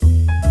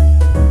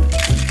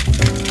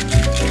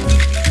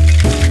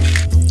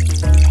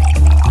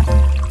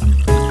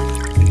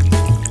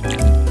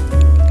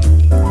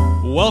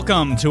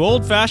Welcome to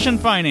Old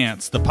Fashioned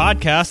Finance, the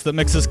podcast that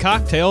mixes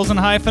cocktails and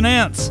high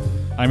finance.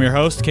 I'm your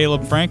host,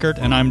 Caleb Frankert,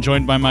 and I'm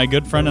joined by my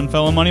good friend and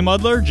fellow money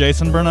muddler,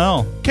 Jason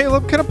Burnell.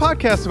 Caleb, can a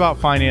podcast about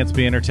finance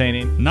be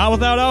entertaining? Not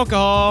without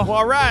alcohol. Well,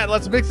 all right,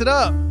 let's mix it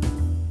up.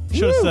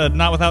 Should have said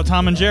not without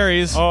Tom and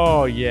Jerry's.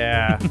 Oh,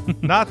 yeah.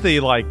 Not the,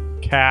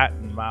 cat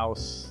and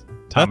mouse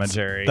Tom and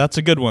Jerry. That's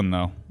a good one,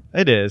 though.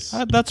 It is.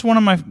 That's one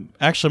of my...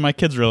 Actually, my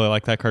kids really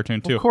like that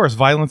cartoon, too. Of course,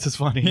 violence is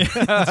funny. Yeah,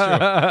 that's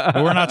true.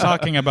 But we're not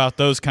talking about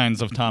those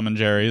kinds of Tom and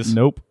Jerry's.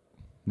 Nope.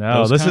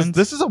 No,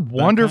 this is a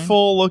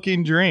wonderful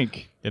looking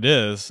drink. It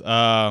is.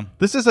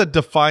 This is a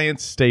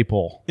Defiance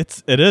staple.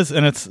 It is,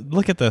 and it's...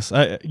 Look at this.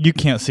 You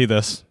can't see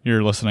this.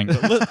 You're listening.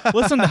 But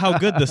listen to how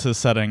good this is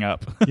setting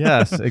up.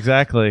 Yes,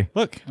 exactly.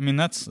 Look, I mean,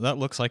 that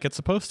looks like it's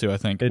supposed to, I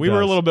think. We does.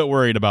 were a little bit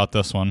worried about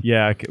this one.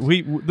 Yeah,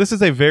 this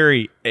is a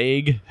very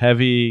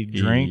egg-heavy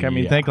drink. I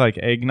mean, think like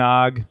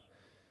eggnog.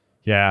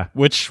 Yeah.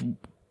 Which,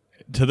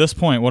 to this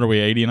point, what are we,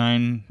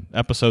 89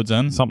 episodes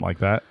in? Something like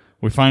that.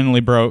 We finally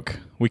broke.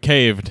 We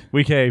caved.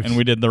 And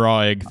we did the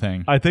raw egg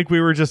thing. I think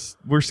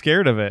we're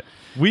scared of it.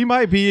 We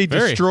might be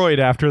destroyed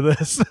after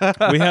this.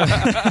 We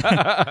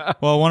have.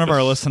 Well, one of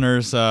our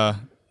listeners,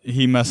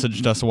 he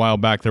messaged us a while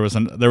back. There was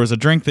a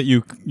drink that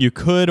you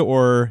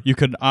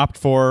could opt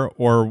for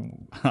or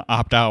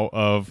opt out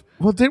of.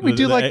 Well, didn't we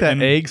do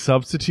that egg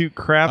substitute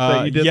crap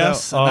that you did?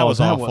 Yes, and that was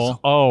awful.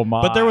 Oh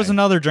my! But there was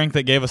another drink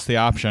that gave us the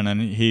option, and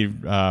he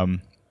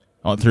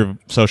through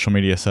social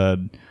media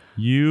said,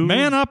 "You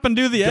man up and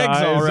do the eggs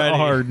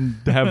already."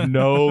 Have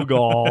no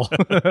gall.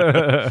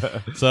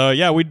 So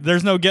yeah,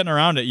 there's no getting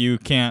around it. You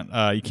can't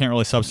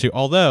really substitute.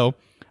 Although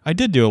I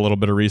did do a little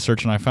bit of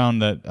research, and I found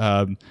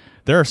that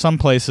there are some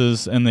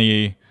places in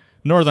the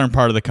northern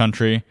part of the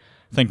country,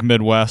 think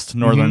Midwest,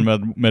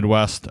 northern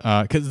Midwest,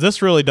 because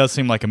this really does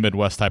seem like a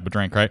Midwest type of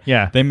drink, right?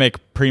 Yeah. They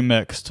make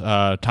pre-mixed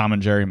Tom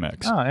and Jerry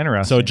mix. Oh,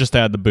 interesting. So just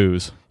add the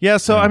booze. Yeah,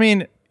 so I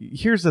mean,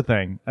 here's the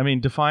thing. I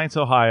mean, Defiance,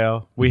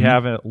 Ohio, we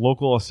have a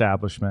local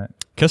establishment.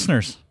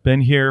 Kistner's.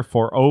 Been here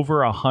for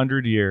over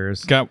 100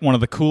 years. Got one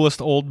of the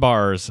coolest old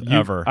bars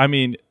ever. I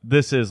mean,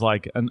 this is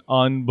like an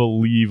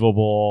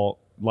unbelievable...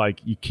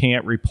 you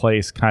can't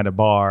replace kind of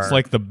bar. It's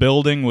like the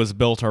building was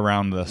built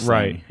around this.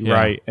 Right, thing. Yeah.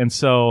 right. And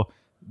so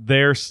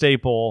their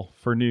staple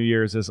for New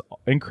Year's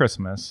and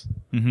Christmas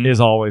is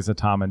always a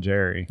Tom and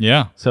Jerry.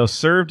 Yeah. So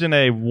served in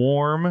a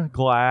warm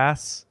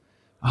glass.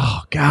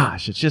 Oh,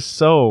 gosh, it's just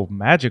so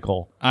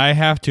magical. I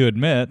have to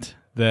admit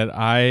that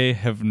I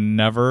have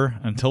never,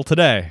 until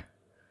today,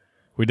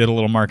 we did a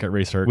little market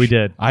research. We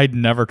did. I'd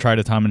never tried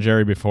a Tom and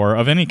Jerry before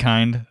of any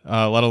kind,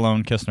 let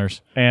alone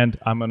Kistner's. And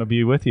I'm going to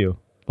be with you.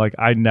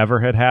 I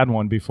never had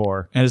one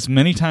before. As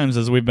many times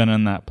as we've been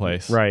in that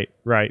place.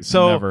 Right.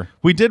 So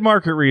we did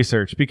market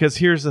research because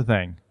here's the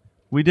thing.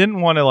 We didn't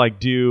want to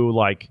do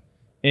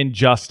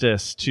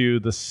injustice to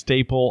the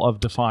staple of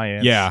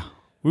Defiance. Yeah.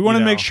 We wanted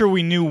to make sure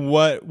we knew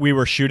what we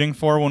were shooting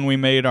for when we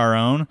made our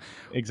own.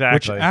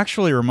 Exactly. Which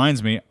actually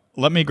reminds me,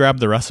 let me grab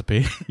the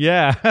recipe.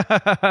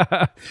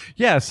 Yeah.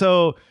 Yeah,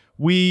 so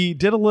we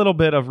did a little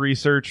bit of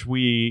research.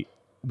 We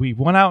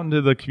went out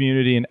into the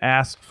community and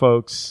asked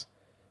folks,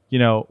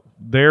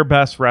 their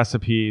best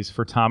recipes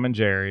for Tom and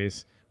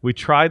Jerry's. We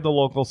tried the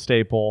local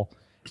staple,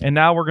 and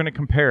now we're going to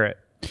compare it.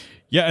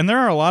 Yeah, and there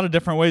are a lot of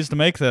different ways to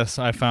make this.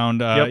 I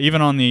found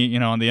even on the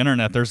on the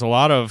internet, there's a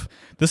lot of.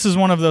 This is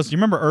one of those. You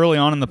remember early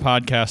on in the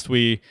podcast,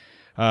 we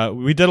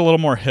did a little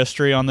more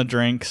history on the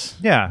drinks.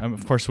 Yeah,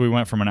 of course, we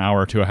went from an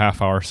hour to a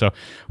half hour, so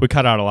we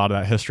cut out a lot of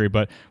that history.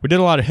 But we did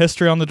a lot of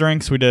history on the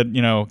drinks. We did,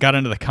 got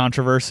into the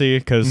controversy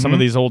because some of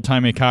these old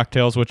timey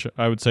cocktails, which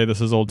I would say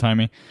this is old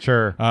timey.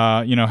 Sure.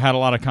 Had a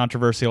lot of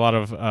controversy, a lot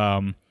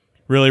of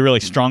really, really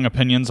strong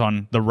opinions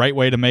on the right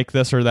way to make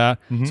this or that.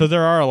 So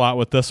there are a lot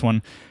with this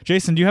one.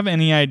 Jason, do you have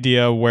any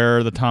idea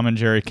where the Tom and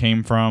Jerry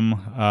came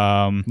from?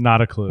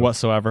 Not a clue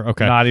whatsoever.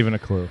 Okay, not even a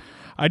clue.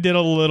 I did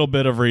a little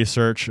bit of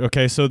research.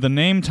 Okay, so the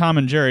name Tom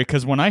and Jerry,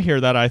 because when I hear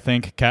that, I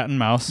think cat and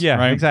mouse. Yeah,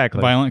 right? exactly.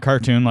 Violent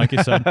cartoon, like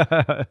you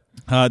said.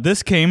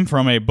 This came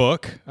from a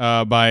book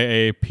by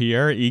a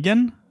Pierre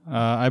Egan,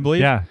 I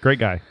believe. Yeah, great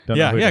guy. Good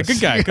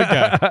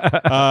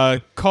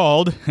guy.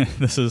 Called,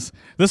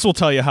 this will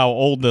tell you how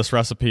old this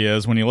recipe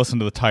is when you listen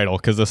to the title,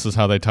 because this is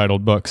how they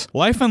titled books.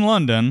 Life in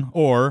London,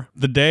 or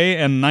The Day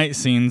and Night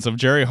Scenes of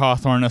Jerry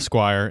Hawthorne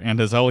Esquire and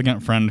His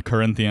Elegant Friend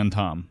Corinthian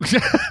Tom.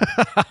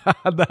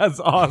 That's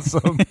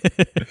awesome.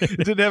 It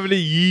didn't have any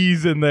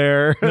ye's in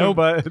there. Nope.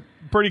 But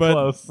pretty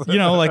close.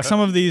 Some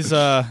of these,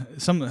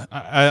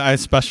 I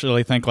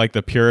especially think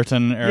the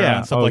Puritan era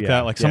and stuff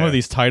that. Some of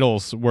these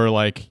titles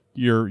were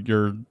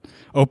you're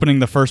opening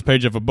the first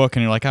page of a book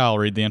and you're like, I'll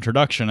read the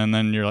introduction, and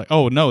then you're like,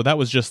 oh no,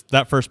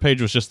 that first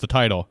page was just the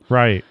title.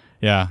 Right.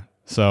 Yeah.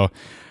 So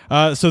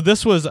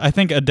this was, I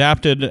think,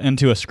 adapted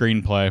into a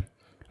screenplay,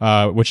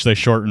 which they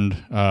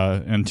shortened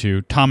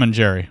into Tom and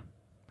Jerry,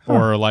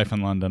 or Life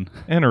in London.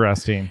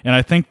 Interesting. And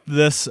I think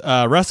this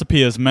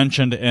recipe is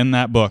mentioned in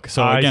that book.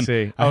 So again, I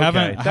see. I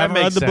haven't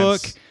read the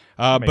book,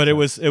 but it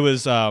was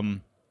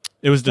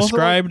It was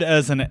described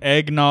as an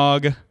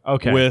eggnog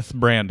with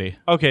brandy.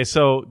 Okay,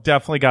 so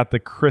definitely got the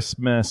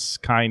Christmas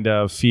kind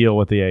of feel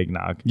with the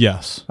eggnog.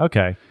 Yes.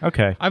 Okay.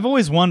 I've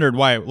always wondered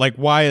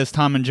why is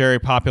Tom and Jerry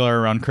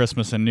popular around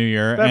Christmas and New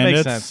Year? That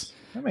makes sense.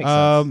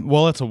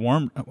 Well, it's a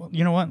warm.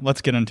 You know what?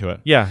 Let's get into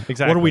it. Yeah,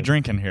 exactly. What are we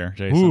drinking here,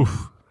 Jason?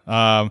 Oof.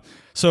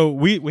 So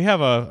we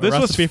have a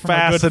recipe from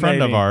a good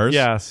friend of ours.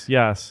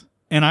 Yes.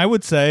 And I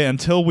would say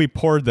until we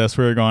poured this,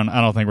 we were going,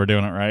 I don't think we're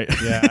doing it right.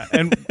 Yeah.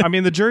 And I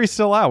mean, the jury's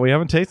still out. We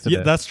haven't tasted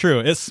it. That's true.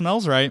 It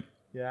smells right.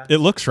 Yeah. It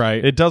looks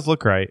right. It does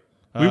look right.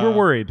 We were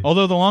worried.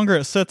 Although the longer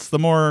it sits, the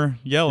more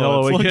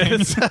yellow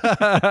it's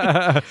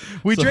looking.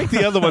 We drank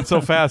the other one so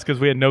fast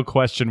because we had no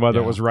question whether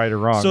it was right or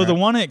wrong. So the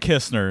one at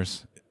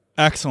Kistner's,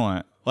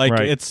 excellent. Like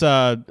it's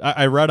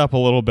I read up a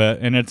little bit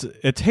and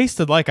it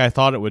tasted like I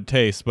thought it would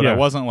taste, but I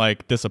wasn't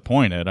like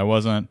disappointed. I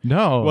wasn't one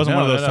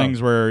of those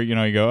things where, you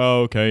know, you go,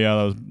 "Oh, okay,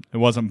 yeah, it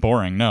wasn't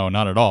boring." No,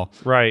 not at all.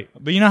 Right.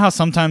 But you know how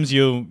sometimes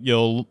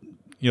you'll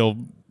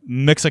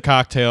mix a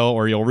cocktail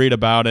or you'll read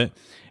about it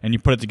and you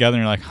put it together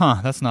and you're like,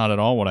 "Huh, that's not at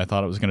all what I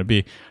thought it was going to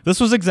be."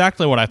 This was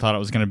exactly what I thought it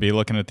was going to be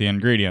looking at the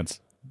ingredients.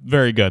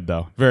 Very good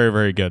though. Very,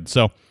 very good.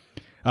 So,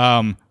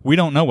 we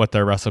don't know what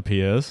their recipe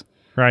is.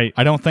 Right.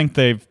 I don't think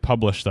they've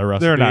published their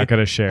recipe. They're not going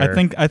to share.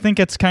 I think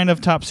it's kind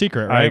of top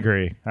secret, right?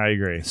 I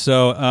agree.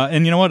 So,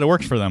 and you know what? It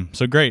works for them.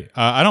 So great.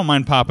 I don't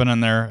mind popping in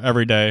there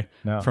every day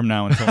from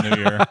now until New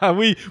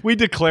Year. We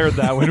declared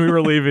that when we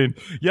were leaving.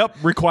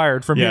 Yep,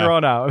 required from here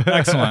on out.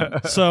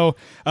 Excellent. So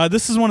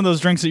this is one of those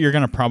drinks that you're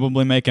going to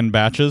probably make in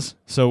batches.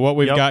 So what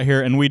we've got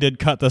here, and we did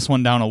cut this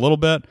one down a little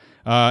bit,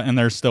 and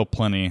there's still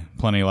plenty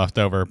left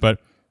over, but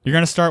you're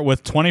going to start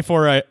with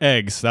 24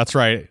 eggs. That's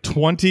right.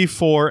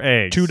 24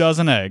 eggs. 2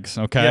 dozen eggs,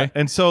 okay? Yeah.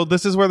 And so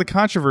this is where the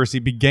controversy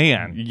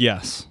began.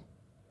 Yes.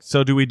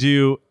 So do we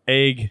do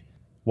egg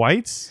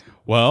whites?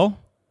 Well,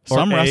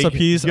 some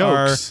recipes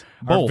are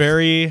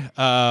very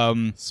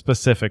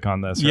specific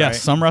on this, yes, right?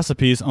 some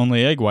recipes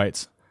only egg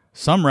whites.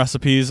 Some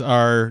recipes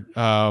are,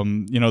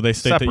 they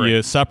state that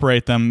you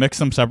separate them, mix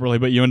them separately,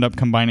 but you end up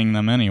combining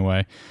them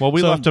anyway. Well,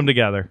 we left them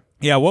together.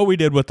 Yeah, what we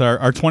did with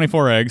our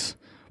 24 eggs,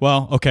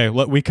 well, okay,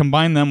 we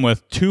combined them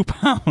with 2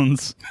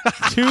 pounds,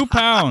 2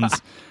 pounds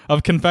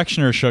of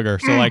confectioner's sugar.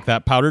 So like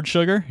that powdered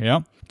sugar,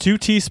 2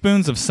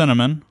 teaspoons of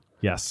cinnamon.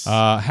 Yes.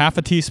 Half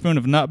a teaspoon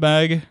of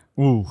nutmeg.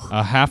 Ooh.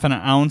 Half an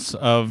ounce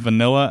of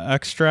vanilla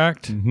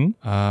extract. Mm-hmm.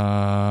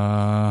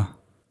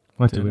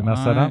 What, did we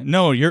mess that up?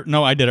 No,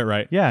 I did it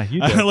right. Yeah, you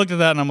did. I looked at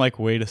that and I'm like,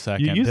 wait a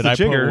second. Did I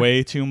put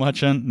way too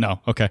much in?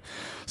 No. Okay.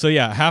 So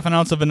yeah, half an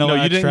ounce of vanilla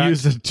extract. No, you didn't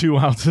use the 2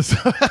 ounces.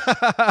 So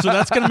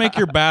that's going to make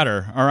your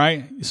batter, all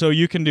right? So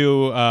you can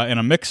do in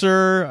a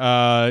mixer,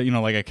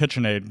 like a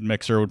KitchenAid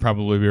mixer would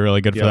probably be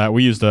really good for that.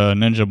 We used a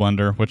Ninja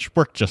blender, which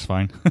worked just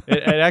fine.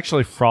 it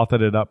actually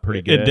frothed it up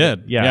pretty good. It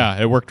did.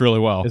 Yeah, it worked really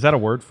well. Is that a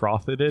word,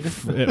 frothed? It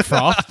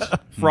frothed?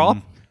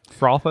 Froth?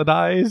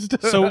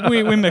 Frothedized. So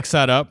we mixed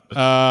that up,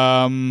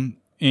 and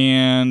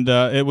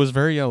it was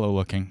very yellow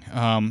looking.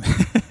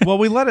 Well,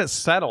 we let it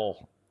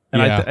settle,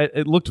 and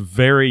it looked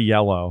very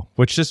yellow,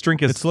 which this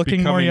drink is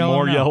looking more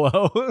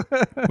yellow.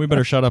 We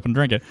better shut up and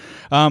drink it.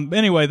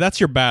 Anyway,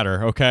 that's your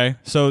batter, okay?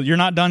 So you're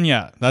not done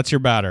yet. That's your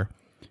batter.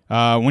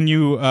 When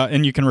you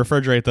and you can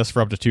refrigerate this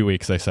for up to 2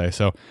 weeks, they say.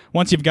 So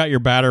once you've got your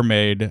batter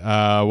made,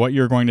 what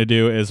you're going to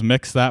do is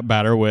mix that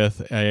batter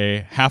with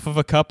a half of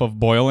a cup of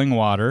boiling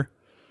water,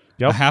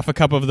 a half a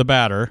cup of the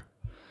batter,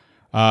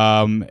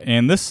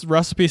 and this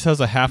recipe says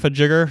a half a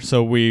jigger,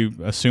 so we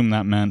assume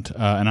that meant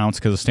an ounce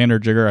because a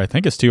standard jigger I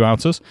think is 2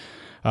 ounces.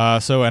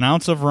 So an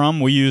ounce of rum.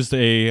 We used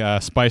a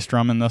spiced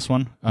rum in this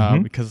one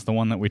because the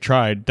one that we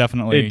tried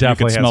definitely you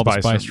could smell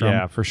the spiced rum.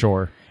 Yeah, for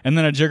sure. And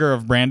then a jigger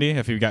of brandy.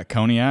 If you've got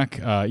cognac,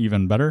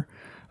 even better.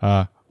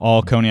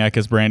 All cognac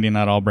is brandy,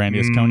 not all brandy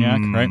is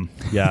cognac, right?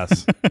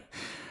 Yes.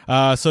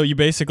 So you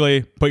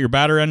basically put your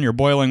batter in, your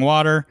boiling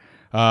water,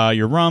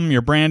 your rum,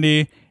 your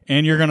brandy,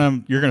 and you're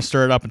gonna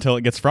stir it up until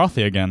it gets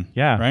frothy again.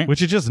 Yeah, right.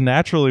 Which you just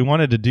naturally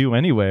wanted to do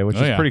anyway, which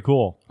is pretty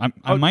cool.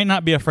 I might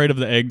not be afraid of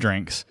the egg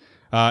drinks.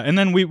 And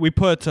then we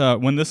put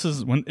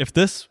if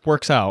this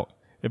works out,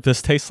 if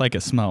this tastes like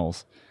it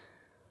smells,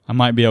 I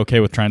might be okay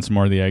with trying some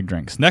more of the egg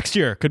drinks. Next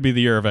year could be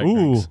the year of egg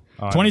drinks.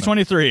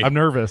 2023. I'm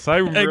nervous.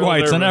 Egg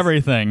whites and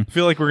everything. I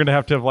feel like we're gonna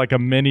have like a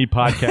mini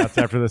podcast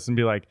after this and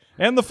be like,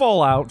 and the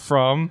fallout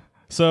from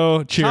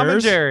so cheers. Tom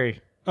and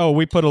Jerry. Oh,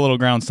 we put a little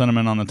ground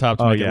cinnamon on the top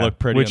to make it look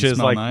pretty, which and is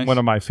smell like nice. One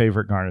of my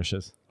favorite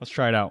garnishes. Let's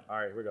try it out. All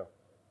right, here we go.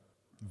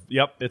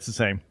 Yep, it's the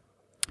same.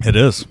 It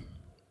is.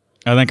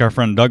 I think our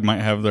friend Doug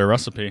might have their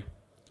recipe.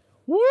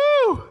 Woo!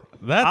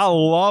 I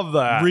love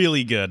that.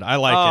 Really good. I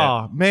like it.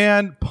 Oh,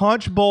 man,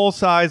 punch bowl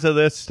size of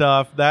this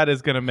stuff. That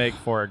is going to make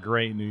for a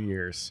great New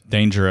Year's.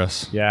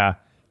 Dangerous. Yeah.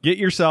 Get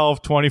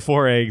yourself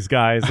 24 eggs,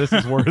 guys. This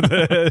is worth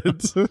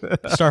it.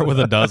 Start with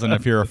a dozen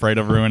if you're afraid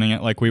of ruining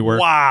it like we were.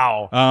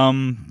 Wow.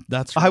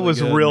 That's I really was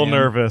good, real man.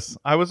 nervous.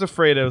 I was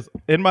afraid of,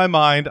 in my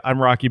mind,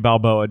 I'm Rocky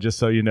Balboa, just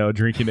so you know,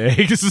 drinking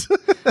eggs.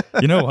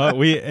 You know what?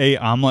 We ate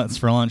omelets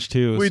for lunch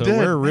too. We so did.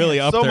 we're really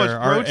Man, up so much there.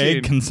 Our protein.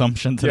 egg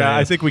consumption today. Yeah,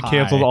 I is think we high.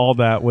 canceled all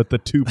that with the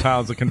 2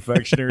 pounds of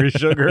confectionery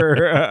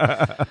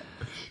sugar.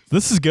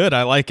 This is good.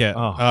 I like it.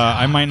 Oh,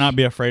 I might not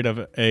be afraid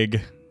of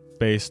egg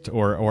based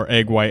or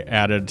egg white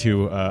added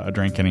to a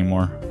drink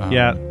anymore.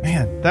 Yeah,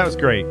 man, that was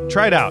great.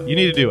 Try it out. You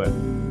need to do it.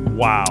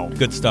 Wow.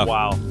 Good stuff.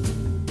 Wow.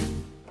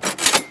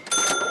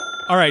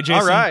 All right,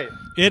 Jason. All right.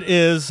 It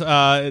is.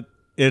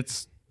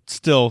 It's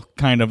still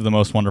kind of the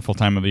most wonderful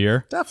time of the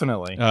year.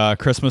 Definitely.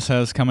 Christmas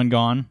has come and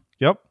gone.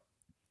 Yep.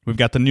 We've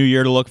got the new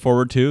year to look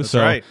forward to. That's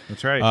right.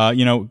 That's right.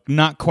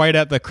 Not quite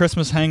at the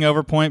Christmas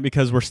hangover point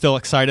because we're still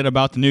excited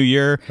about the new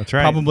year. That's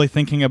right. Probably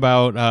thinking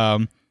about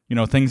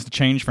things to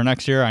change for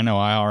next year. I know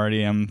I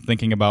already am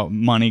thinking about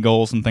money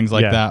goals and things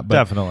like that. But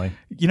definitely.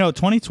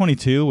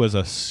 2022 was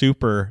a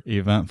super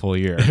eventful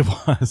year. It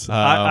was.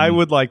 I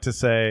would like to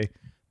say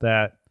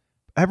that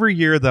every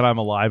year that I'm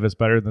alive is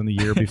better than the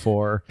year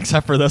before.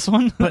 Except for this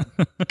one.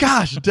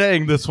 Gosh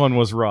dang, this one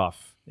was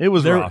rough. It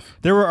was rough.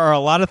 There are a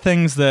lot of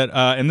things that,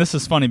 and this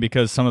is funny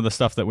because some of the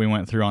stuff that we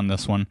went through on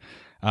this one,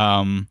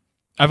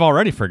 I've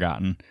already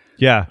forgotten.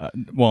 Yeah.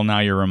 Well, now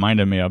you're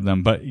reminding me of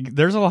them, but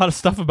there's a lot of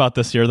stuff about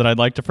this year that I'd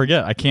like to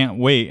forget. I can't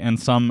wait in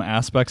some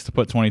aspects to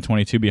put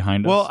 2022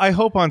 behind us. Well, I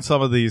hope on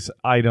some of these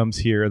items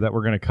here that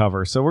we're going to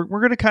cover. So we're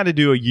going to kind of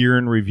do a year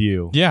in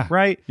review. Yeah.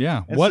 Right?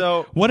 Yeah. And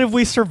what have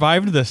we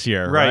survived this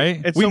year,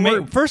 Right. right? And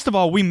so First of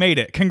all, we made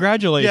it.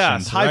 Congratulations.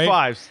 Yes, high right?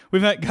 fives.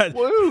 We've had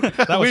Woo.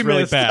 that was We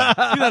really missed. bad.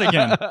 Do that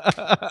again.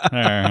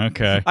 There,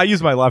 okay. I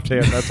use my left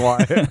hand. That's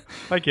why.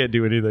 I can't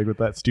do anything with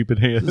that stupid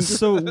hand.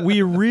 So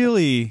we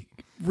really,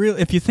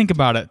 if you think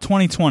about it,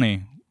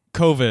 2020,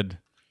 COVID,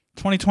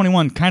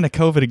 2021, kind of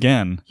COVID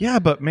again. Yeah,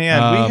 but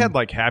man, we had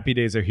like Happy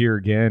Days Are Here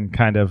Again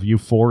kind of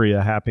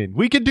euphoria happening.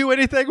 We can do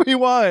anything we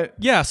want.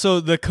 Yeah, so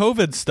the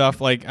COVID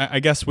stuff, like I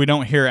guess we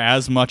don't hear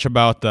as much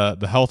about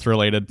the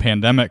health-related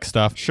pandemic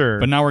stuff. Sure.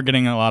 But now we're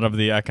getting a lot of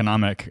the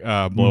economic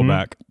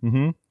blowback.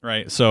 Mm-hmm.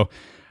 Right. So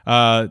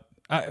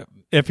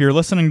if you're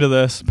listening to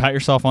this, pat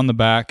yourself on the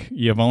back.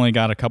 You've only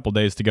got a couple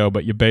days to go,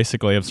 but you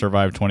basically have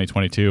survived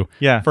 2022.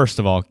 Yeah. First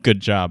of all, good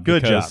job.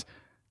 Good because job.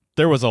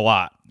 There was a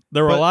lot.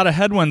 There were a lot of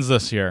headwinds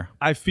this year.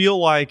 I feel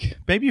like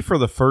maybe for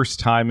the first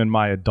time in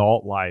my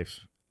adult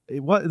life,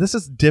 this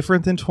is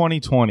different than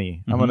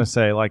 2020. I'm going to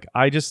say, like,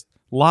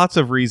 lots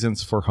of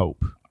reasons for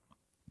hope.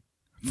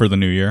 For the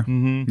new year.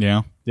 Mm-hmm.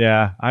 Yeah.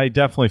 Yeah, I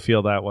definitely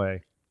feel that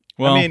way.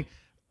 Well, I mean,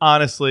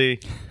 honestly,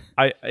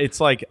 it's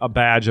like a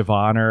badge of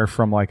honor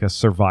from like a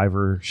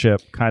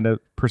survivorship kind of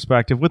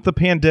perspective. With the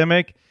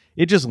pandemic,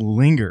 it just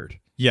lingered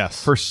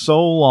yes. for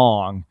so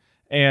long.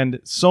 And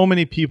so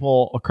many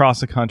people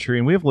across the country,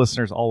 and we have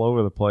listeners all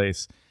over the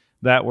place,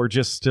 that were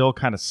just still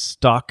kind of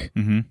stuck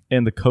in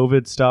the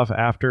COVID stuff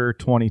after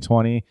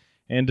 2020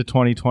 into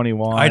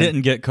 2021. I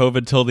didn't get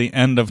COVID till the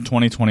end of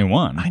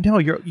 2021. I know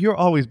you're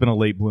always been a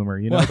late bloomer.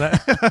 You know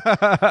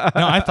that.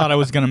 No, I thought I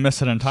was going to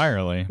miss it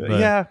entirely. But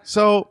Yeah.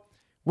 So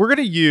we're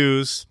going to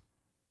use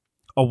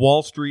a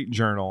Wall Street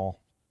Journal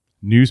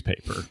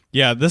newspaper.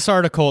 Yeah, this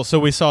article. So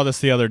we saw this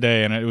the other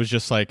day, and it was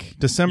just like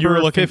December You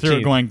were looking through 15th.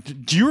 it, going,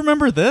 "Do you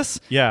remember this?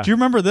 Yeah. Do you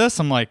remember this?"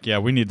 I'm like, "Yeah,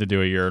 we need to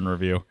do a year in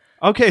review."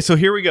 Okay, so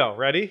here we go.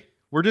 Ready?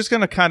 We're just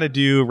going to kind of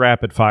do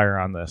rapid fire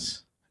on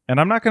this. And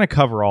I'm not going to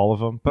cover all of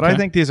them, but I Okay.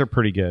 think these are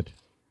pretty good.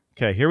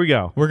 Okay, here we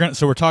go. We're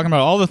talking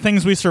about all the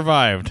things we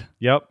survived.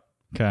 Yep.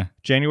 Okay.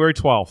 January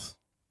 12th.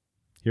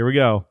 Here we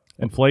go.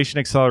 Inflation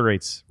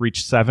accelerates,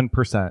 reach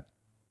 7%.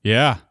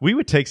 Yeah. We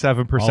would take 7%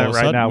 All of a right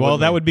sudden- now. Well,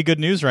 wouldn't that we? would be good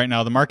news right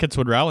now. The markets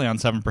would rally on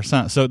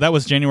 7%. So that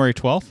was January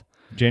 12th.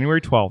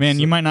 January 12th. Man,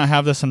 you might not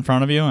have this in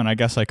front of you, and I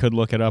guess I could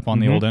look it up on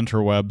the old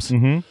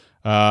interwebs.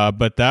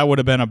 But that would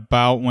have been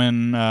about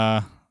when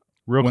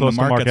real when close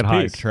the to markets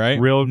market peaked, highs. right?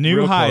 Real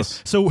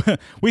highs. close. So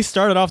we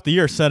started off the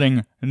year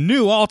setting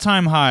new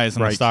all-time highs in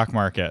the Right. stock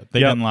market. They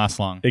Yep. didn't last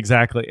long.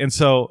 Exactly. And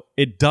so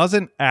it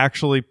doesn't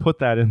actually put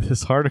that in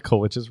this article,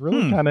 which is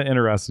really kind of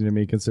interesting to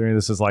me, considering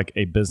this is like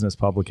a business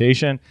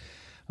publication.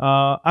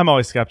 I'm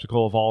always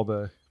skeptical of all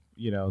the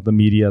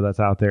media that's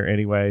out there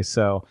anyway.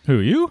 So Who,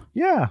 you?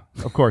 yeah,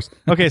 of course.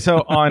 Okay,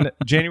 so on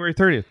January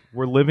 30th,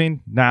 we're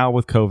living now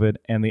with COVID,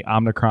 and the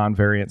Omicron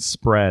variant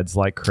spreads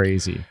like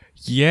crazy.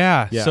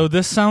 Yeah. Yeah. So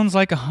this sounds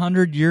like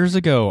 100 years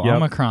ago. Yep.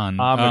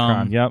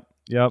 Omicron. Yep.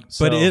 But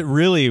So- it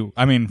really,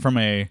 I mean,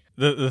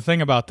 the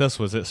thing about this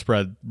was it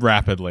spread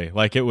rapidly.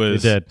 Like it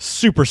was It did.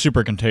 super,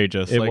 super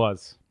contagious. it Like,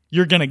 was.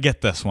 You're going to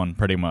get this one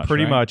pretty much.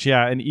 Pretty right? much,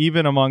 yeah. And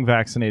even among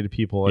vaccinated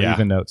people, it Yeah.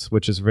 even notes,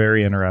 which is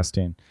very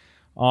interesting.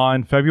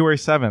 On February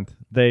 7th,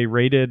 they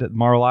raided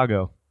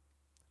Mar-a-Lago,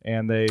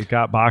 and they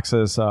got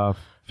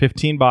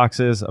 15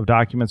 boxes of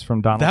documents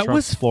from Donald That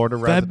Trump's was Florida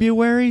residence.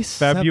 February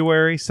 7th.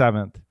 February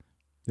 7th.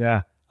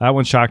 Yeah. That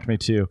one shocked me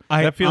too.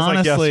 That feels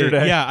like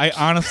yesterday. Yeah, I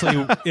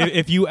honestly,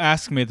 if you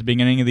asked me at the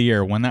beginning of the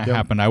year when that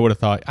happened, I would have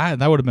thought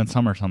that would have been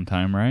summer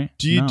sometime, right?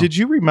 Did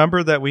you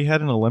remember that we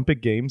had an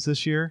Olympic Games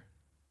this year?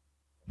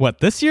 What,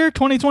 this year,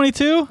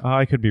 2022?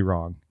 I could be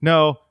wrong.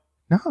 No.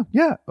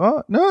 Yeah.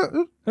 No.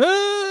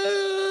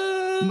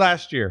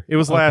 Last year. It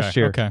was last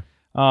year. Okay.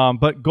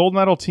 But gold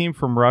medal team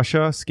from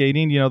Russia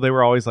skating. They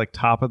were always like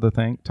top of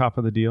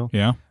the deal.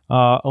 Yeah.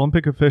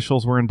 Olympic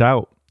officials were in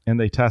doubt, and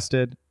they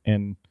tested,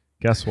 and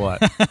guess what?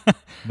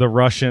 The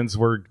Russians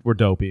were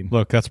doping.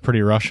 Look, that's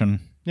pretty Russian.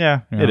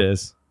 Yeah, it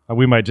is.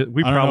 We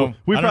probably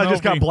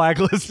just got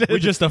blacklisted. We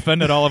just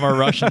offended all of our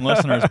Russian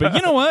listeners. But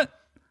you know what?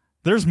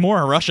 There's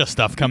more Russia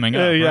stuff coming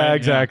up. Yeah, right?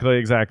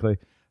 exactly.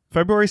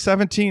 February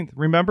 17th.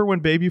 Remember when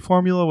baby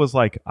formula was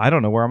like, I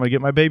don't know where I'm going to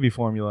get my baby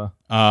formula.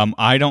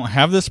 I don't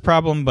have this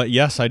problem, but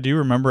yes, I do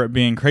remember it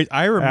being crazy.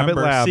 I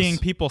remember seeing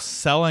people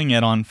selling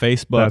it on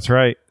Facebook. That's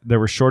right. There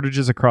were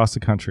shortages across the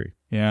country.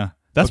 Yeah.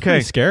 That's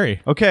pretty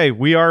scary. Okay,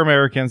 we are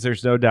Americans,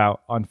 there's no doubt.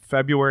 On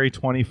February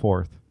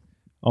 24th,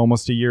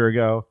 almost a year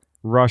ago,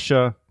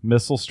 Russia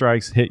missile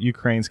strikes hit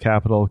Ukraine's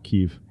capital,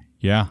 Kyiv.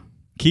 Yeah.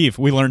 Kyiv.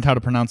 We learned how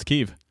to pronounce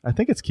Kyiv. I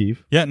think it's Kyiv.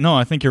 Yeah, no,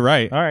 I think you're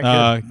right. All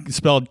right,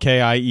 spelled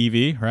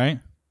K-I-E-V, right?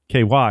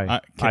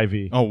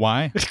 K-Y-I-V. Oh,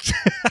 why?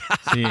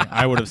 See,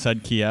 I would have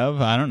said Kiev.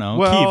 I don't know.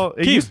 Well,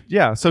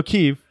 Kyiv. So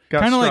Kyiv got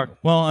struck. Kind of like,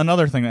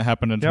 another thing that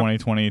happened in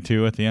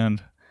 2022 at the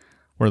end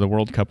where the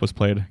World Cup was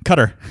played.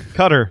 Qatar.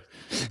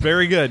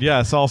 Very good.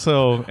 Yes,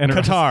 also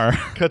Qatar.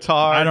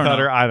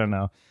 I don't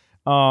know.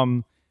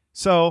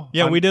 So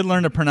yeah, we did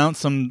learn to pronounce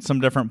some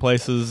different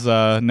places'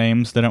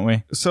 names, didn't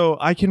we? So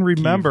I can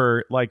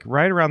remember, like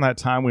right around that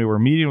time, we were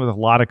meeting with a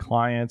lot of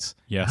clients.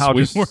 Yes, how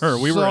we were.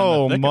 We were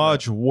so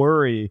much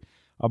worry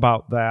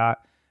about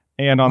that.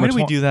 And on why did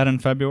we do that in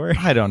February?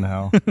 I don't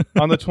know.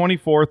 On the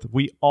 24th,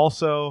 we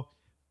also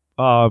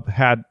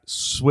had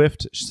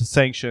swift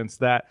sanctions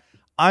that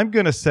I'm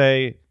going to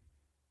say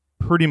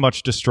pretty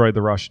much destroyed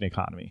the Russian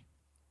economy.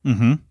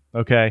 Mm-hmm.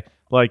 Okay,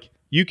 like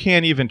you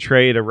can't even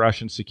trade a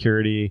Russian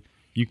security.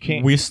 You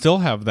can't. We still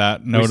have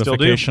that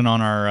notification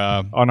on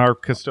our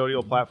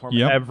custodial platform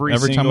every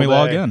time we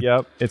log in.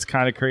 Yep, it's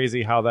kind of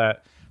crazy how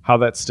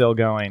that's still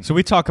going. So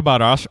we talk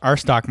about our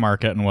stock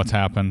market and what's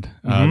happened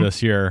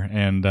this year,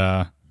 and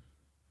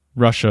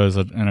Russia is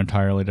an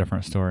entirely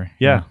different story.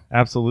 Yeah,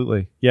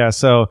 absolutely. Yeah,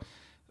 so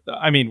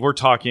I mean, we're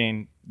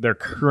talking their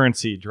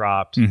currency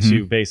dropped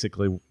to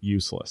basically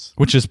useless,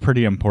 which is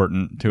pretty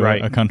important to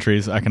a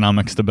country's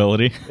economic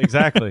stability.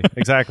 Exactly.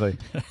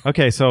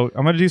 Okay, so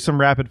I'm going to do some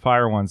rapid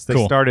fire ones.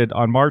 They started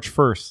on March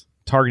 1st,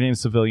 targeting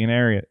civilian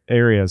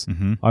areas.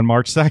 On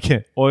March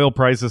 2nd, oil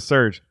prices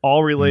surged,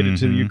 all related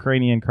to the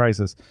Ukrainian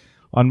crisis.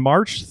 On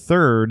March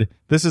 3rd,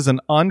 this is an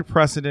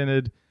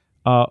unprecedented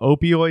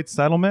opioid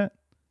settlement.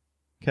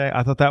 Okay,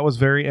 I thought that was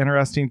very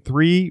interesting.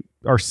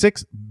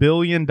 $6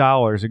 billion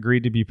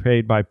agreed to be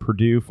paid by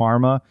Purdue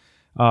Pharma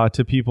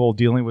to people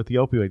dealing with the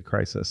opioid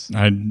crisis.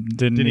 I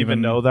didn't even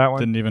know that one.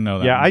 Didn't even know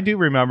that. Yeah, I do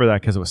remember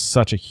that because it was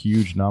such a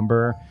huge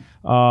number.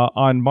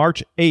 On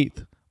March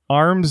 8th,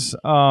 arms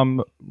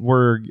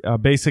were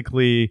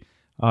basically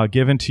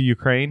given to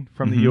Ukraine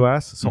from the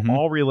U.S., so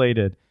all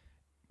related.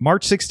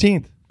 March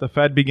 16th, the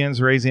Fed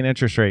begins raising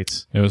interest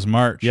rates. It was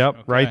March.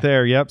 Yep, right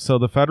there. Yep. So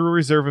the Federal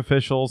Reserve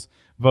officials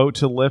vote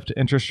to lift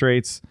interest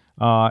rates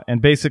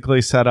and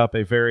basically set up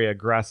a very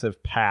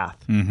aggressive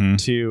path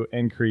to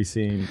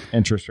increasing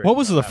interest rates. What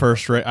was the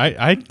first rate?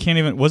 I can't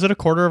even. Was it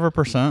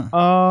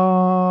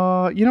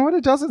 0.25%? You know what?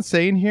 It doesn't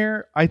say in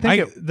here. I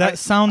think that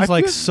sounds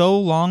like so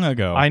long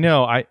ago. I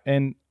know. I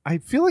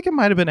feel like it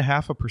might have been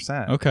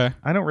 0.5%. Okay.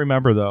 I don't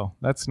remember though.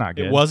 That's not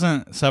good. It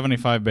wasn't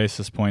 75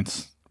 basis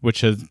points,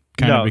 which has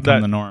kind of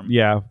become the norm.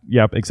 Yeah.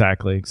 Yep.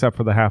 Exactly. Except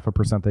for the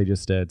 0.5% they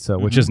just did. So,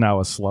 which is now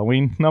a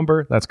slowing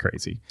number. That's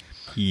crazy.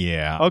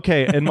 Yeah.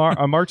 Okay. And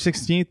on March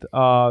 16th,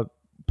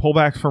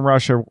 pullbacks from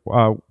Russia.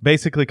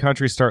 Basically,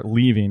 countries start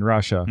leaving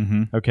Russia.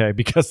 Okay,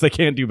 because they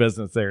can't do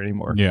business there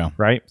anymore. Yeah.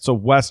 Right. So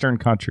Western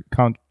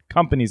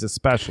companies,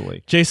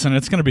 especially. Jason,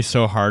 it's going to be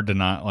so hard to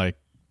not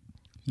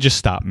just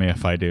stop me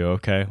if I do.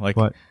 Okay.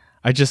 What?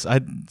 I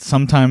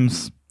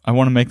sometimes. I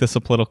want to make this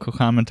a political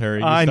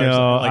commentary. I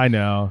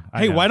know.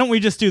 Hey, why don't we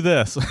just do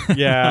this?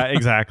 Yeah,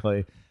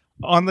 exactly.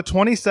 On the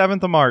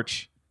 27th of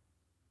March,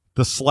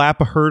 the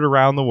slap heard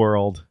around the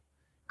world,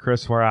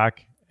 Chris Rock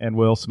and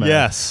Will Smith.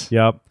 Yes.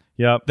 Yep.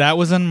 That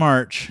was in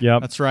March.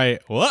 Yep. That's right.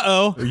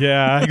 Uh-oh.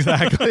 Yeah,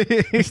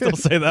 exactly. We still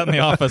say that in the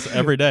office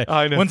every day.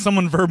 I know. When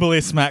someone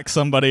verbally smacks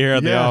somebody here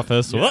at the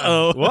office. Yeah.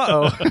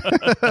 Uh-oh.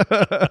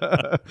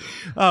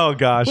 Oh,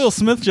 gosh. Will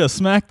Smith just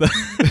smacked them.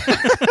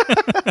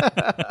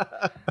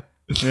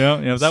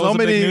 Yeah, that was a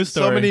big news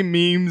story. So many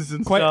memes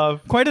and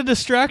stuff. Quite a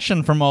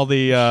distraction from all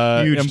the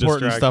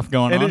important stuff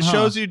going on. And it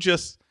shows you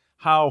just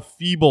how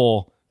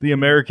feeble the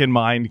American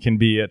mind can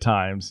be at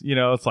times.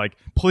 It's like,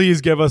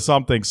 please give us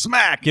something.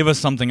 Smack! Give us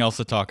something else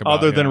to talk about.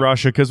 Other than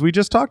Russia, because we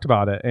just talked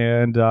about it.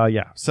 And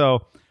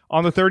so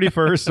on the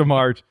 31st of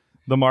March,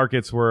 the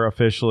markets were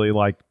officially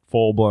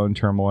full-blown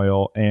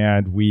turmoil,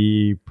 and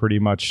we pretty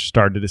much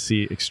started to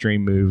see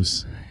extreme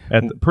moves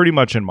pretty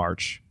much in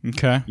March.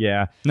 Okay.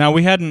 Yeah. Now,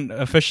 we hadn't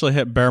officially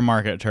hit bear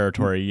market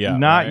territory yet.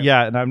 Not right?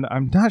 yet, and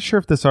I'm not sure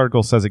if this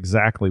article says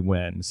exactly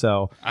when.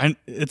 So,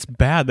 it's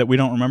bad that we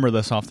don't remember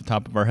this off the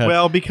top of our head.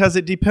 well, because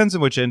it depends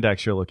on which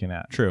index you're looking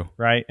at. True.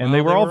 Right? And Well,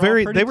 they were all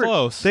very pretty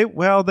close.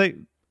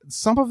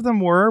 Some of them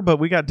were, but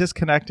we got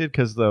disconnected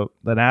because the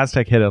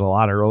NASDAQ hit it a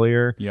lot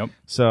earlier. Yep.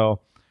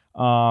 So,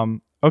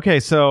 okay,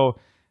 so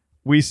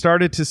we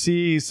started to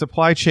see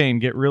supply chain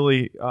get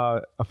really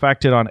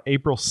affected on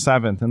April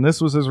 7th, and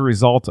this was as a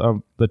result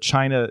of the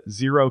China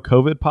zero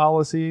COVID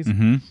policies.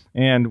 Mm-hmm.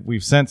 And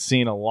we've since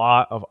seen a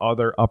lot of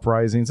other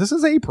uprisings. This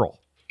is April.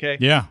 Okay.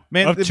 Yeah.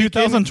 Man, of the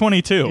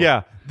 2022.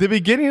 Yeah. The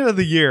beginning of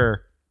the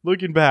year,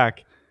 looking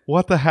back,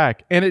 what the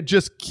heck? And it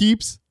just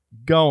keeps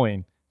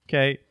going.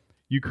 Okay.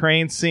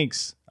 Ukraine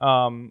sinks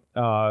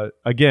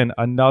again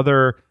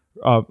another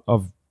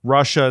of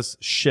Russia's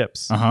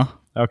ships. Uh-huh.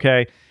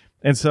 Okay.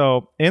 And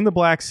so in the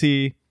Black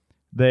Sea,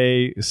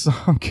 they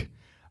sunk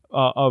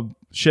a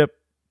ship,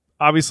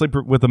 obviously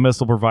with a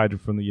missile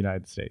provided from the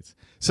United States.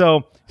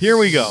 So here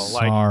we go.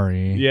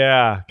 Sorry.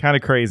 Yeah, kind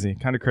of crazy.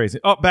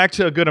 Oh, back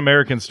to a good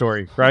American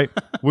story, right?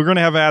 We're going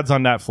to have ads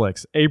on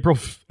Netflix. April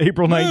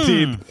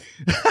 19th.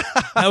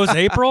 That was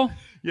April?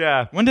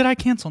 Yeah. When did I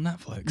cancel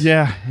Netflix?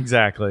 Yeah,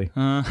 exactly.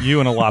 You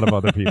and a lot of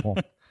other people.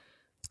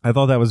 I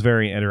thought that was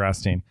very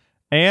interesting.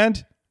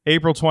 And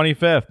April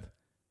 25th,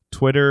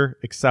 Twitter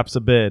accepts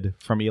a bid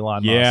from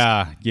Elon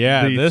Musk.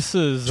 Yeah. This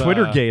is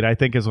Twittergate, I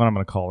think, is what I'm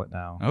going to call it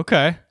now.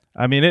 Okay.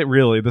 I mean,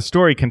 the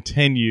story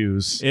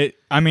continues. It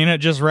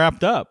just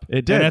wrapped up.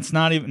 It did. And it's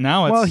not even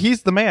now. It's, Well,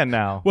 he's the man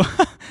now. well,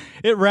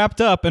 it wrapped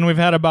up, and we've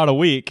had about a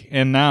week,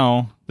 and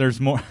now there's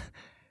more.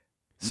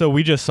 So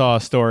we just saw a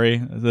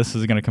story. This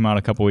is going to come out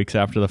a couple weeks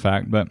after the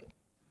fact, but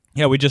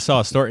yeah, we just saw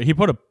a story. He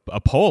put a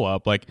poll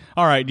up, like,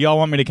 all right, do y'all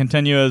want me to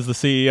continue as the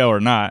CEO or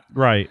not?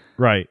 Right.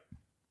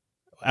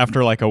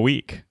 After like a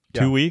week,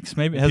 Yeah. 2 weeks,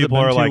 maybe. Has People it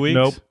been are 2 like, weeks?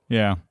 nope.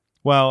 Yeah.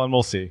 Well, and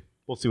we'll see.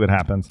 We'll see what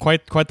happens.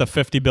 Quite the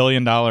 $50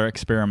 billion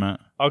experiment.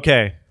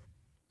 Okay.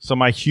 So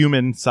my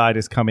human side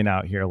is coming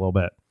out here a little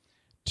bit.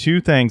 2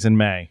 things in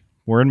May.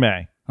 We're in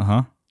May.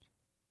 Uh-huh.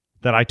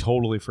 That I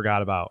totally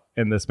forgot about,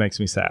 and this makes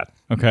me sad.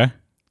 Okay.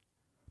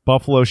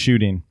 Buffalo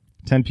shooting.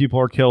 10 people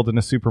are killed in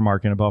a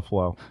supermarket in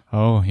Buffalo.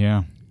 Oh,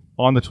 yeah.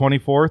 On the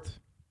 24th,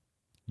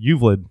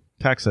 Euclid,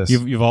 Texas.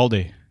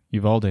 Uvalde,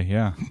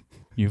 yeah.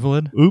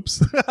 Euclid?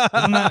 Oops.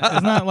 Isn't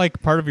that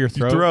like part of your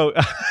throat?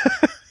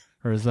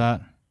 Or is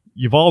that?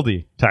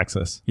 Uvalde,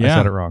 Texas. Yeah. I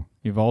said it wrong.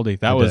 Uvalde.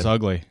 That I was did.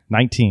 ugly.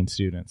 19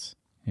 students.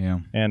 Yeah.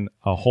 And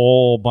a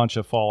whole bunch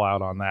of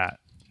fallout on that.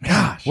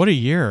 Gosh. What a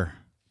year.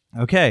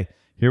 Okay,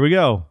 here we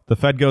go. The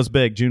Fed goes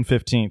big, June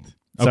 15th.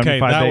 Okay,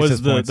 75 that basis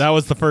was points. that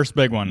was the first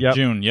big one. Yep.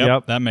 June.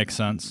 Yep. That makes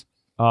sense.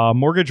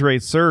 Mortgage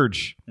rates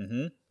surge.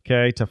 Mm-hmm.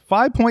 Okay, to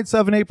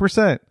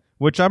 5.78%,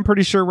 which I'm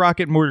pretty sure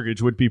Rocket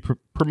Mortgage would be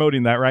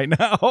promoting that right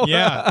now.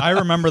 Yeah, I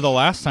remember the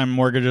last time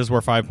mortgages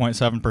were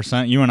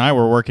 5.7%. You and I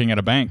were working at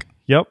a bank.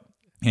 Yep.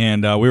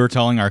 And we were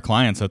telling our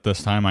clients at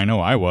this time, I know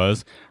I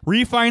was,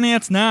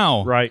 refinance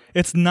now. Right.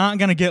 It's not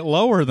going to get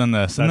lower than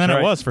this. And That's then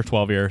right. it was for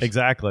 12 years.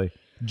 Exactly.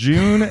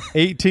 June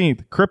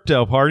 18th,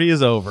 crypto party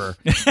is over.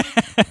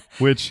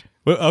 Which,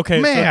 Okay,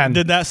 Man. so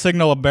did that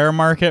signal a bear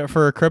market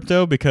for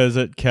crypto? Because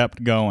it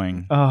kept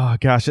going. oh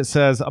gosh, it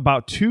says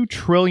about $2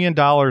 trillion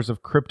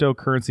of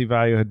cryptocurrency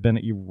value had been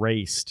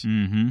erased.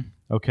 Mm-hmm.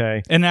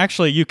 Okay. And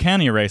actually, you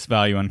can erase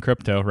value in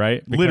crypto,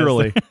 right? Because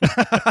Literally.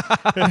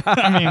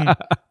 I mean,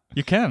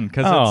 you can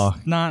because Oh.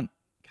 it's not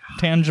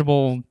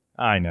tangible,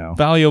 I know.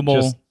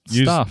 valuable Just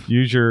stuff.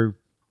 Use your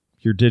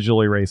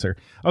digital eraser.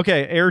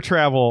 Okay, air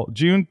travel,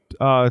 June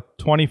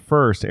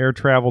 21st, air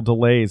travel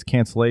delays,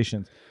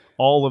 cancellations.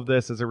 All of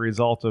this is a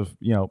result of,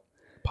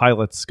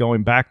 pilots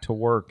going back to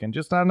work and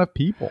just not enough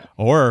people.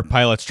 Or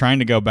pilots trying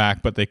to go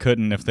back, but they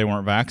couldn't if they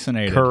weren't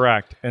vaccinated.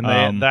 Correct.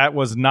 And that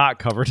was not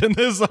covered in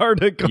this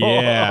article.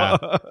 Yeah.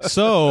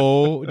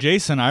 So,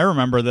 Jason, I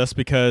remember this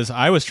because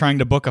I was trying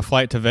to book a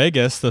flight to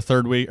Vegas the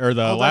third week or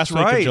the last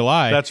week of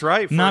July. That's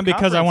right. for Not a because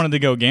I conference. wanted to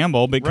go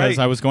gamble, because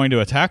Right. I was going to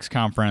a tax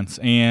conference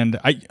and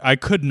I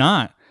could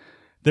not.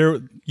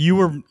 You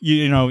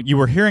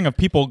were hearing of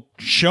people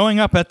showing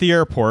up at the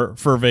airport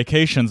for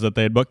vacations that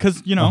they had booked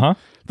because Uh-huh.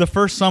 the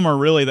first summer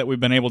really that we've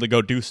been able to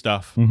go do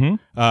stuff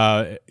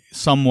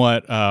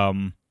somewhat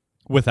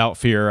without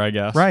fear, I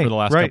guess, Right, for the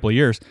last right. couple of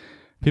years.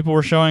 People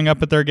were showing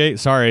up at their gate.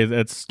 Sorry,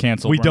 it's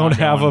canceled. We We're don't not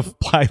have going. a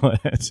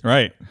pilot.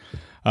 Right.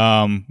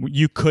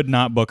 You could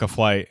not book a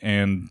flight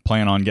and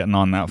plan on getting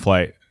on that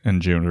flight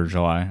in June or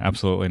July.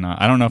 Absolutely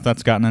not. I don't know if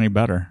that's gotten any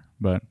better,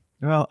 but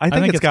Well, I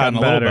think it's gotten a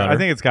little better. better. I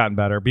think it's gotten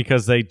better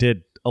because they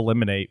did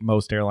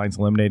most airlines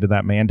eliminated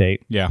that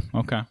mandate. yeah.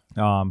 Okay.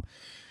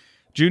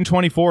 June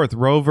 24th,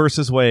 Roe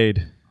versus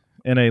Wade,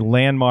 in a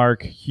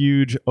landmark,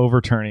 huge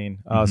overturning.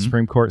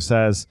 Supreme Court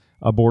says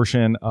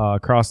abortion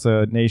across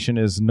the nation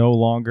is no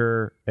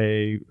longer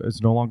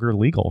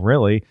legal,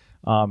 really,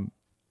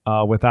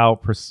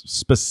 without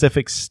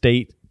specific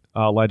state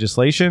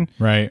legislation.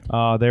 Right.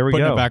 There we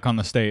Putting go. it back on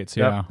the states.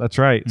 Yep, Yeah. that's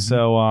right.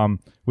 So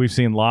we've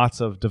seen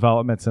lots of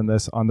developments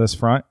on this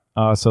front.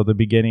 So the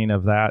beginning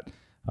of that,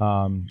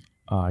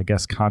 I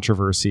guess,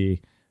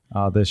 controversy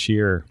this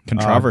year.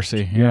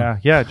 Controversy.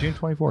 Yeah, June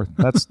 24th.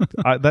 That's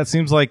that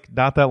seems like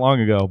not that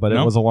long ago, but it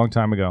Nope. was a long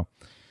time ago.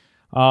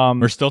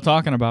 We're still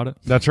talking about it.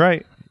 That's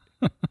right.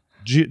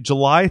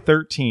 July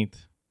 13th,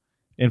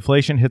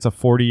 inflation hits a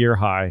 40-year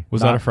high.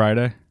 Was that a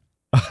Friday?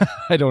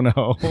 I don't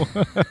know.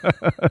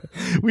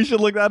 We should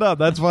look that up.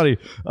 That's funny.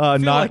 I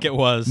feel like it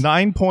was.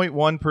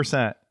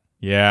 9.1%.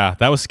 Yeah,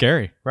 that was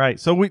scary. Right.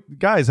 So we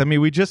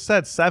just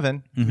said 7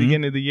 at the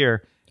beginning of the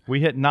year. We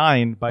hit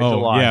 9 by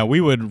July. Yeah, we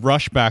would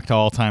rush back to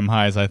all-time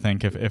highs, I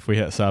think, if we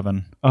hit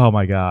 7. Oh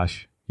my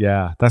gosh.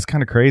 Yeah, that's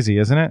kind of crazy,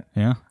 isn't it?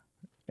 Yeah.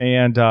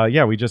 And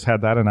we just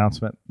had that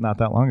announcement not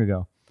that long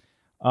ago.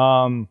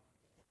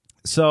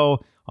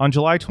 So on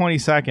July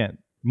 22nd,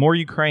 more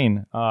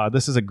Ukraine.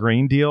 This is a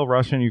grain deal.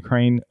 Russia and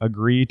Ukraine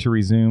agree to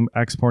resume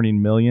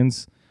exporting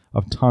millions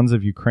of tons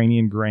of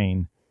Ukrainian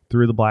grain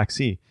through the Black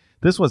Sea.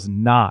 This was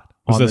not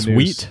Was on this the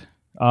news.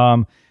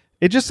 wheat?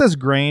 It just says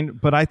grain,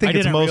 but I think I it's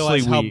didn't mostly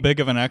realize wheat. how big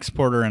of an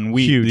exporter in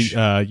wheat Huge.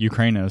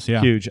 Ukraine is.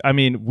 Yeah. Huge. I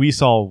mean, we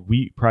saw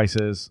wheat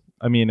prices.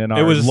 I mean, in our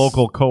It was-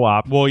 local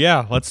co-op. Well,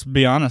 yeah, let's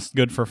be honest.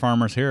 Good for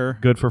farmers here.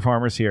 Good for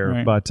farmers here,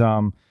 Right. but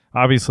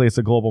obviously it's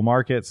a global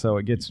market, so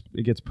it gets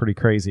pretty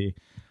crazy.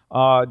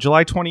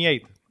 July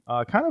 28th,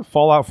 kind of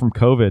fallout from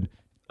COVID.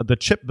 The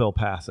chip bill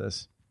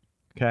passes.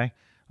 Okay,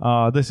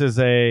 this is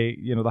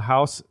the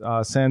House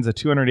sends a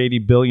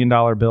 $280 billion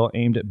bill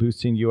aimed at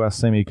boosting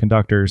U.S.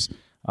 semiconductors.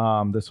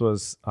 This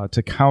was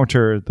to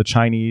counter the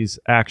Chinese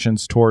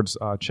actions towards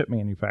chip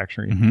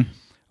manufacturing.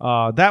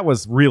 That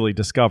was really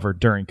discovered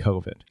during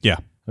COVID. Yeah.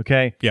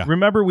 Okay. Yeah.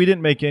 Remember, we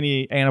didn't make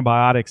any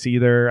antibiotics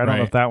either. I don't know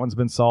Right. if that one's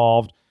been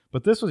solved,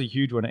 but this was a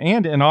huge one.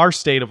 And in our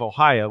state of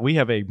Ohio, we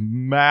have a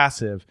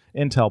massive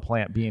Intel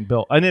plant being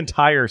built, an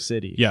entire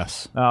city.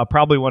 Yes.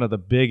 Probably one of the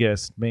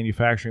biggest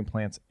manufacturing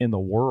plants in the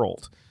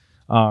world,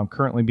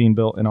 currently being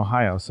built in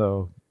Ohio.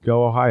 So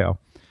go Ohio.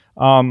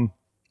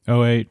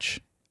 OH.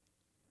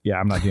 Yeah,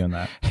 I'm not doing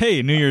that.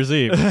 Hey, New Year's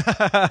Eve.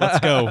 Let's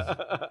go.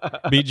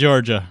 Beat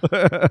Georgia.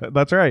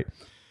 That's right.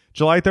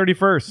 July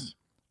 31st,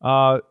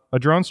 a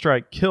drone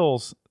strike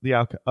kills the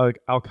Al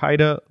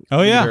Qaeda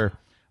Oh, yeah. leader.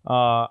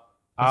 Al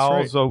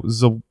right.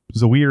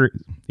 Zawahiri.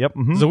 Yep.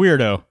 mhm. He's a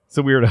weirdo. It's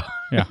a weirdo.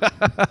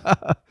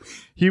 Yeah.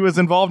 He was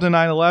involved in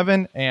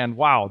 9/11, and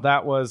wow,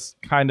 that was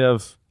kind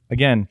of,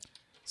 again,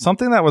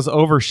 something that was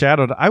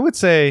overshadowed. I would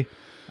say,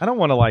 I don't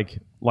want to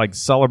like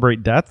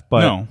celebrate death,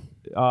 but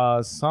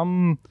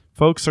some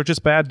folks are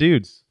just bad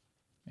dudes,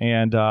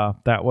 and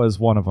that was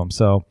one of them.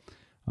 So,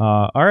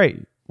 all right,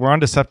 we're on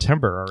to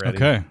September already.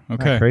 Okay. Isn't that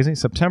Okay. crazy.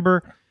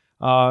 September,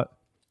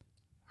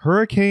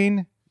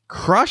 hurricane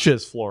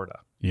crushes Florida.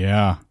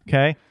 Yeah.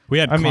 Okay. We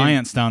had I mean-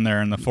 clients down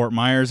there in the Fort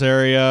Myers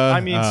area. I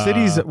mean,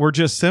 cities were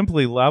just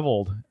simply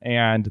leveled,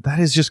 and that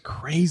is just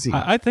crazy.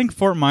 I think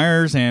Fort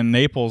Myers and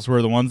Naples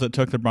were the ones that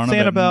took the brunt of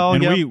it. Sanibel,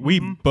 And yep. we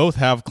both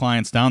have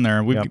clients down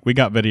there. We Yep. we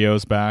got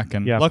videos back,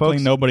 and Yeah, luckily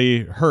folks-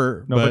 nobody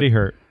hurt. Nobody but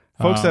hurt.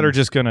 Folks that are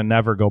just going to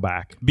never go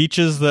back.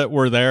 beaches that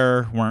were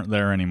there weren't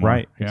there anymore.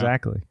 Right. Yeah.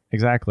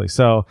 Exactly.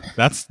 So,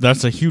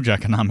 That's a huge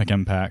economic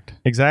impact.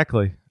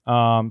 exactly.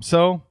 On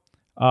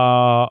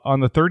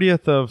the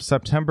 30th of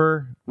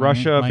September,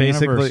 Russia my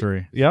basically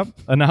anniversary.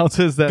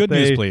 announces that Good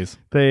news, please.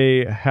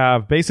 they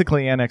have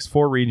basically annexed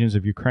 4 regions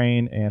of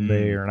Ukraine, and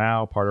they are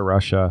now part of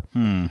Russia.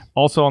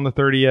 Also on the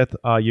 30th,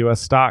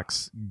 U.S.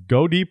 stocks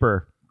go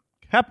deeper.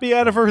 Happy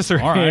anniversary.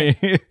 All right.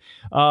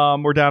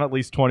 We're down at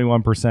least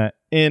 21%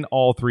 in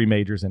all 3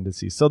 majors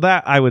indices. So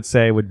that, I would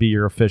say, would be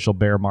your official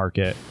bear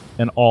market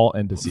in all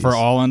indices. For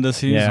all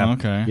indices? Yeah.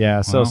 Okay. Yeah.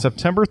 So Well,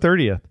 September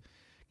 30th.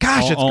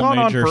 Gosh, it's all gone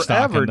on major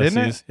stock forever, didn't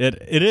it? indices.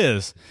 It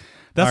is.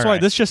 That's All why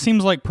right. this just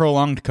seems like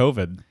prolonged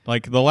COVID.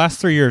 Like the last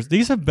 3 years,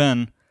 these have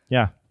been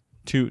Yeah.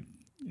 the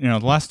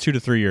last 2 to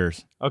 3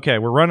 years. Okay,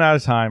 we're running out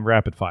of time.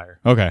 Rapid fire.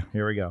 Okay.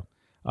 Here we go.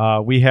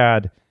 We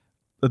had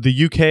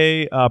the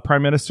UK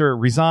Prime Minister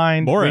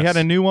resigned. Boris. We had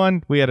a new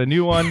one. We had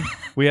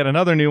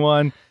another new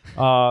one.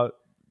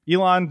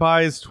 Elon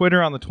buys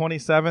Twitter on the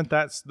 27th.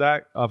 That's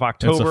that of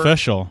October. It's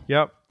official.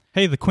 Yep.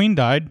 Hey, the Queen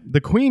died.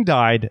 The Queen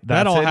died.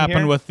 That That's all in happened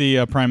here. with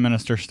the Prime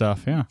Minister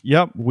stuff. Yeah.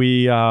 Yep.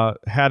 We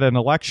had an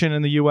election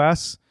in the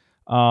U.S.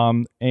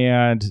 And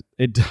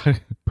it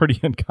pretty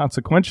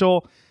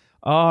inconsequential.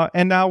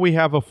 And now we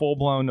have a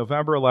full-blown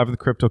November 11th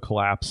crypto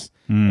collapse,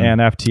 and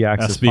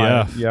FTX is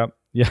SBF. fired. Yep.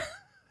 Yeah.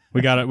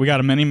 We got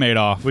a mini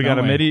Madoff. We got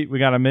a don't MIDI. We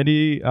got a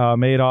MIDI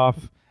Madoff.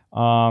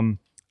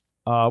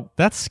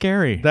 That's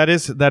scary. That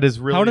is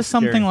really. How does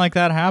scary. something like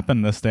that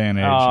happen this day and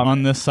age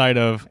on this side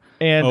of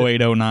and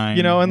 0809?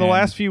 in the and-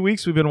 last few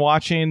weeks, we've been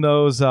watching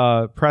those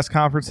press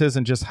conferences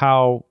and just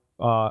how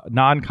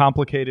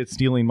non-complicated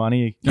stealing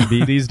money can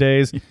be these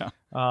days.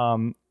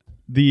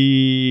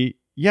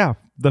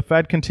 The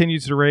Fed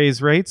continues to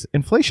raise rates.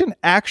 Inflation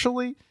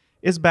actually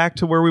is back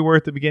to where we were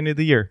at the beginning of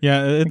the year.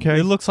 Yeah, Okay.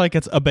 it looks like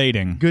it's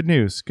abating. Good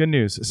news.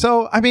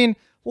 So, I mean,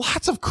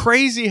 lots of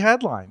crazy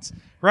headlines,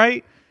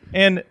 right?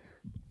 And,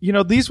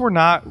 these were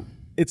not,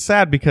 it's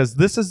sad because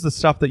this is the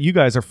stuff that you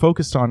guys are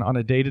focused on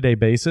a day-to-day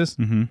basis.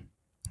 Mm-hmm.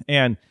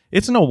 And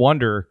it's no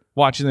wonder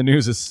watching the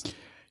news is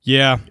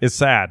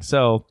sad.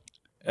 So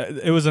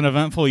it was an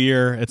eventful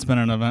year. It's been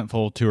an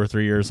eventful 2 or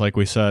 3 years, like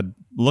we said.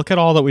 Look at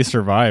all that we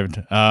survived.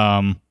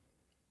 I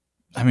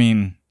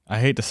mean, I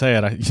hate to say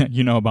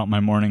it. About my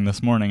morning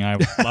this morning. I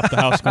left the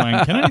house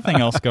going, can anything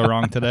else go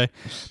wrong today?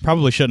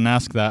 Probably shouldn't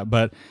ask that.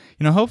 But,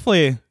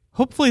 hopefully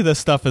this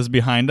stuff is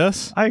behind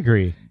us. I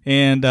agree.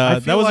 And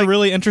that was a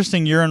really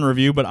interesting year in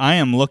review, but I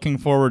am looking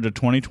forward to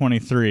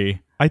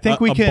 2023. I think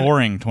we can.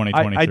 Boring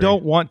 2023. I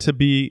don't want to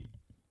be,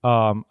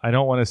 I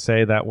don't want to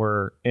say that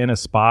we're in a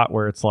spot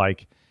where it's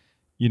like,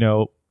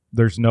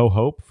 there's no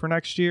hope for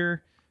next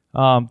year.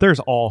 After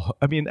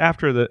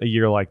a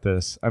year like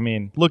this,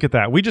 look at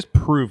that. We just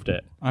proved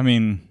it.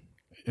 Looking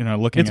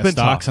at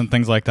stocks and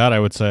things like that, I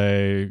would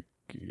say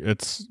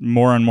it's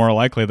more and more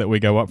likely that we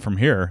go up from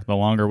here the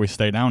longer we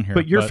stay down here.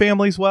 But your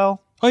family's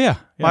well. Oh, yeah.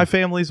 My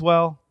family's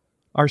well.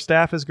 Our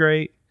staff is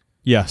great.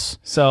 Yes.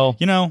 So,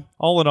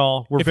 all in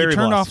all, we're very blessed. If you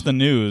turn off the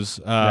news,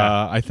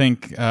 I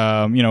think,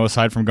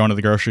 aside from going to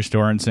the grocery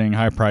store and seeing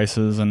high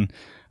prices and,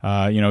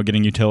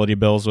 getting utility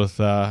bills with,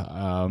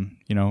 a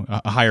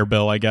higher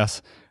bill, I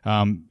guess,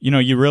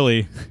 you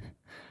really,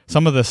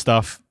 some of this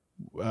stuff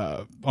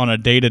on a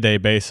day-to-day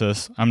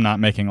basis, I'm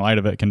not making light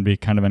of it, can be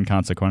kind of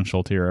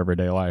inconsequential to your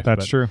everyday life.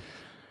 That's true.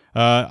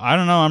 I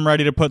don't know. I'm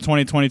ready to put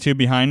 2022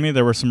 behind me.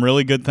 There were some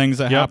really good things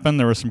that happened.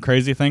 There were some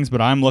crazy things,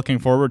 but I'm looking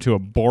forward to a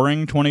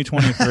boring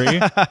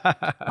 2023.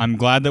 I'm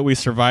glad that we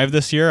survived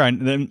this year.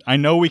 I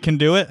know we can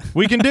do it.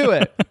 We can do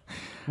it.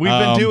 We've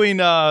been doing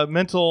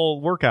mental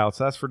workouts.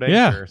 That's for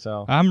damn sure.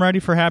 So I'm ready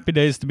for happy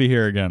days to be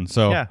here again.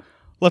 So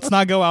let's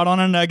not go out on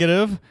a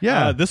negative.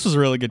 Yeah. This was a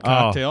really good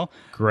cocktail.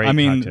 Great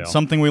cocktail.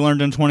 Something we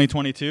learned in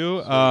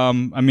 2022.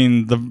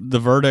 The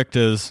verdict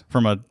is,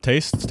 from a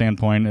taste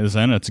standpoint, is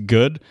in. It's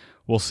good.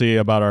 We'll see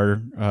about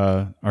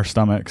our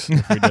stomachs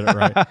if we did it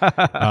right.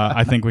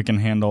 I think we can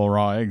handle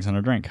raw eggs in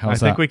a drink.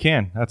 How's that? I think we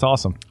can. That's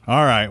awesome.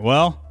 All right.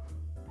 Well,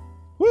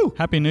 woo!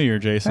 Happy New Year,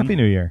 Jason. Happy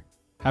New Year.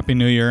 Happy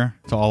New Year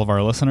to all of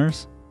our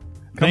listeners.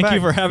 Thank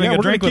you for having a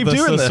drink with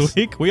us this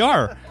week. We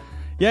are.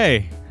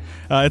 Yay.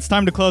 It's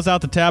time to close out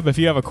the tab. If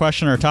you have a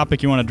question or a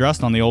topic you want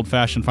addressed on the Old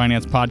Fashioned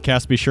Finance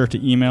Podcast, be sure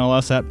to email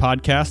us at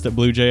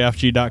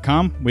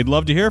podcast@bluejfg.com. We'd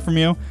love to hear from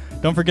you.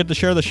 Don't forget to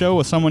share the show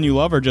with someone you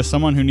love or just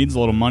someone who needs a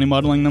little money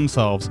muddling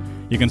themselves.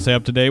 You can stay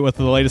up to date with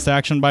the latest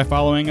action by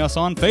following us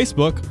on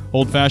Facebook.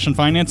 Old Fashioned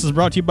Finance is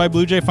brought to you by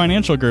Blue Jay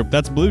Financial Group.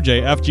 That's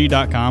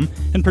bluejfg.com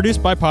and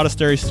produced by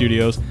Podastery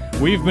Studios.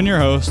 We've been your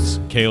hosts,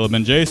 Caleb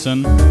and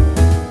Jason.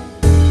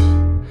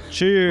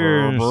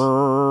 Cheers. Be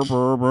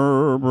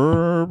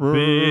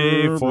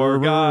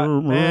forgot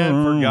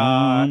and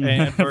forgot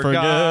and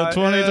forgot.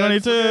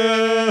 2022.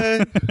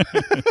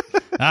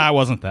 It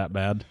wasn't that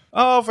bad.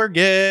 Oh,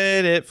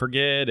 forget it.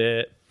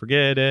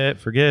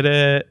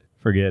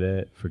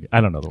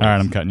 I don't know the words. All right,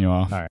 I'm cutting you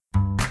off. All right.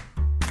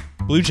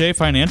 Blue Jay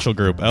Financial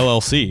Group,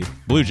 LLC.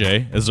 Blue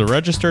Jay is a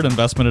registered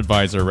investment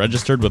advisor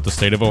registered with the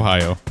state of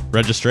Ohio.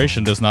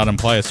 Registration does not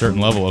imply a certain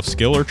level of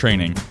skill or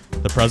training.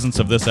 The presence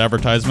of this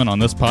advertisement on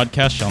this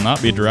podcast shall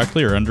not be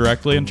directly or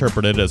indirectly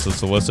interpreted as a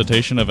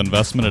solicitation of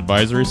investment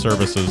advisory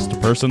services to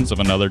persons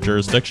of another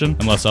jurisdiction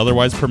unless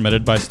otherwise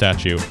permitted by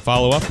statute.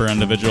 Follow-up or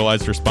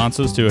individualized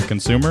responses to a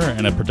consumer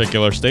in a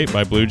particular state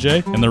by Blue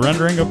Jay and the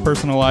rendering of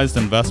personalized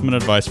investment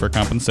advice for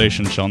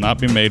compensation shall not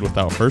be made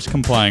without first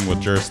complying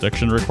with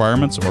jurisdiction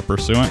requirements or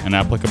pursuant an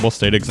applicable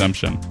state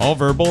exemption. All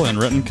verbal and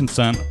written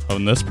consent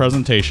on this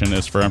presentation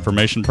is for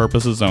information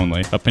purposes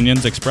only.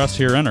 Opinions expressed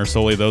herein are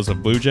solely those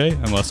of Blue Jay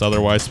unless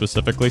otherwise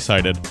specifically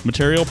cited.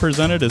 Material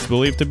presented is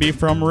believed to be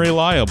from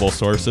reliable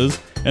sources,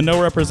 and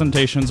no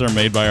representations are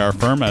made by our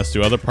firm as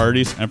to other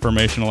parties'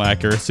 informational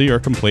accuracy or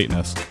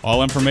completeness.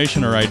 All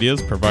information or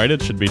ideas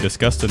provided should be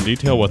discussed in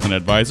detail with an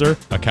advisor,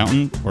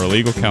 accountant, or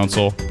legal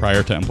counsel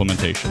prior to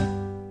implementation.